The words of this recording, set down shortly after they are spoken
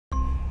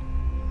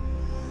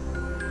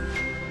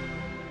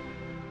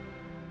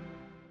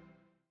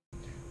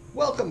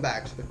Welcome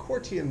back to the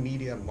Coretium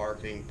Media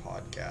Marketing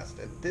Podcast.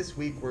 And this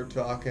week we're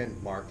talking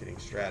marketing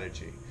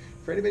strategy.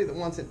 For anybody that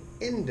wants an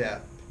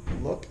in-depth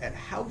look at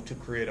how to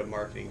create a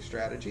marketing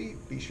strategy,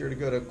 be sure to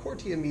go to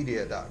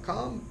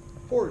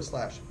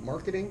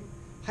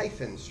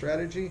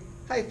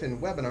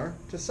coretiummedia.com/marketing-strategy-webinar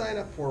to sign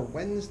up for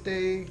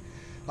Wednesday,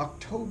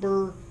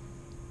 October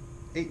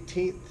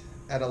 18th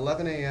at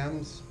 11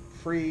 a.m.'s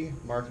free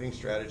marketing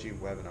strategy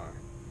webinar.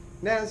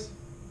 Naz,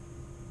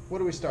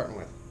 what are we starting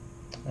with?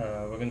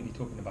 We're going to be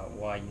talking about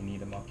why you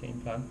need a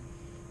marketing plan.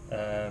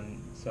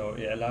 So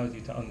it allows you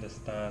to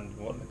understand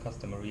what the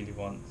customer really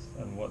wants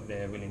and what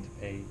they're willing to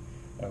pay,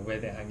 where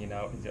they're hanging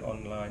out, is it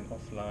online,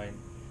 offline,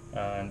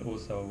 and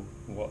also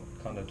what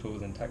kind of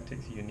tools and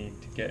tactics you need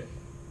to get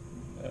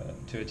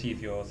to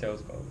achieve your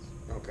sales goals.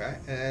 Okay,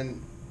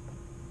 and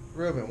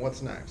Ruben,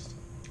 what's next?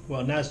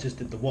 Well, Naz just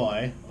did the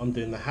why, I'm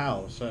doing the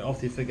how. So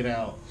after you figured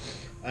out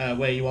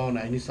where you are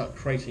now, you need to start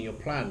creating your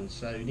plan.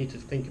 So you need to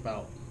think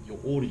about your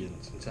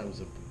audience in terms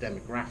of the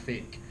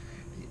demographic,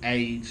 the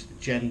age, the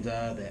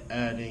gender, their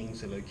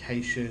earnings, the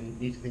location.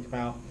 You need to think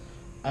about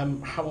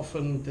how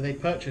often do they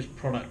purchase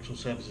products or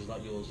services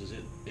like yours.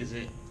 Is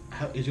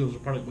yours a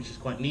product which is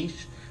quite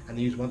niche and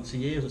they use once a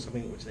year? Is it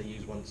something which they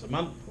use once a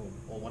month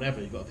or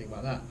whatever? You've got to think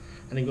about that.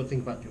 And then you've got to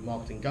think about your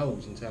marketing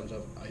goals in terms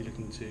of, are you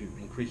looking to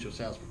increase your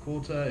sales per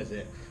quarter? Is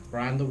it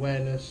brand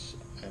awareness?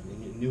 And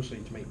you also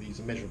need to make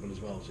these measurable as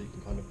well, so you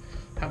can kind of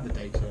have the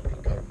data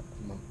and go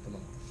from month to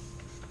month.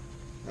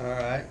 All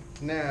right,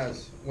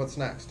 Naz, what's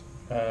next?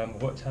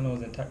 What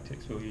channels and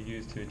tactics will you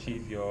use to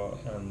achieve your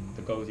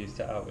the goals you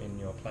set out in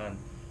your plan?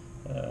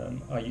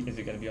 Is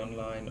it going to be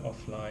online,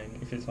 offline?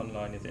 If it's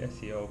online, is it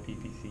SEO,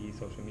 PPC,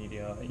 social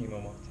media, email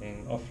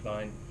marketing?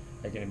 Offline,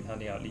 are you going to be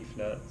handing out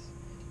leaflets,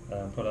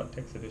 product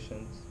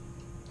exhibitions?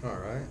 All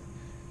right,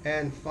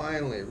 and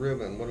finally,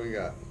 Ruben, what do we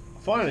got?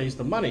 Finally, is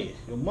the money,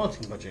 your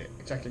marketing budget.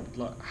 Exactly,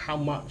 like how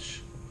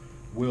much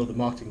will the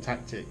marketing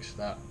tactics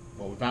that,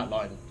 well, we've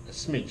outlined a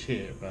smidge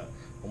here, but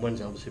on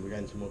Wednesday obviously we're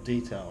going into more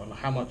detail on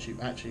how much you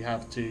actually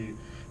have to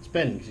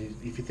spend. Because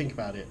if you think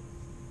about it,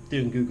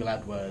 doing Google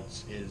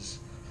AdWords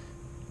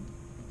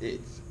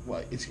it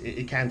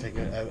can take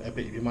a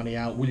bit of your money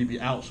out. Will you be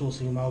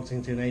outsourcing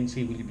marketing to an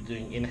agency? Will you be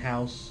doing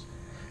in-house?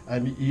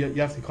 You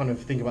have to kind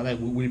of think about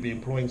that. Will you be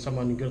employing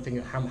someone? You've got to think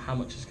of how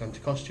much it's going to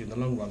cost you in the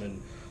long run,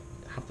 and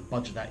have to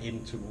budget that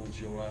in towards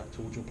your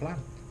plan.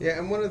 Yeah,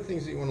 and one of the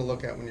things that you want to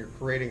look at when you're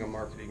creating a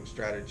marketing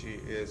strategy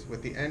is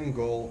with the end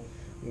goal,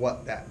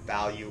 what that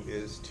value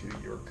is to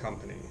your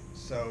company.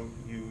 So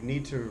you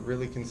need to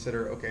really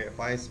consider, okay, if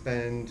I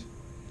spend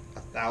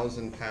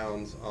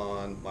 £1,000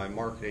 on my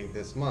marketing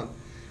this month,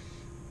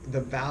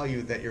 the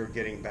value that you're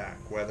getting back,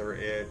 whether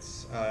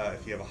it's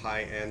if you have a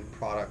high-end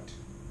product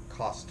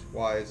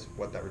cost-wise,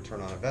 what that return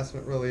on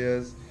investment really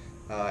is,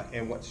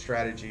 and what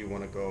strategy you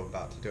want to go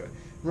about to do it.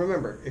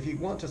 Remember, if you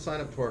want to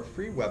sign up to our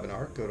free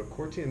webinar, go to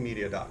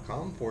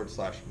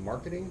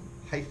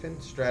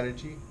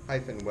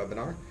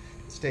coretiummedia.com/marketing-strategy-webinar.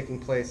 It's taking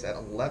place at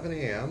 11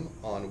 a.m.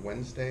 on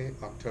Wednesday,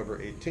 October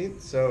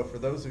 18th. So for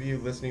those of you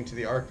listening to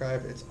the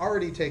archive, it's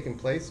already taken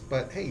place,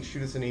 but hey,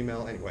 shoot us an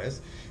email anyways.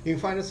 You can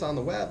find us on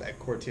the web at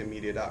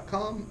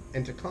coretiummedia.com,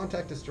 and to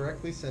contact us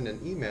directly, send an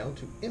email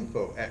to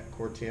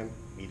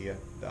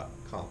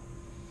info@coretiummedia.com.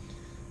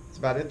 That's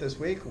about it this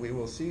week. We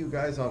will see you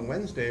guys on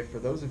Wednesday for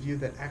those of you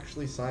that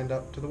actually signed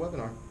up to the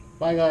webinar.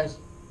 Bye, guys.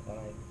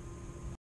 Bye.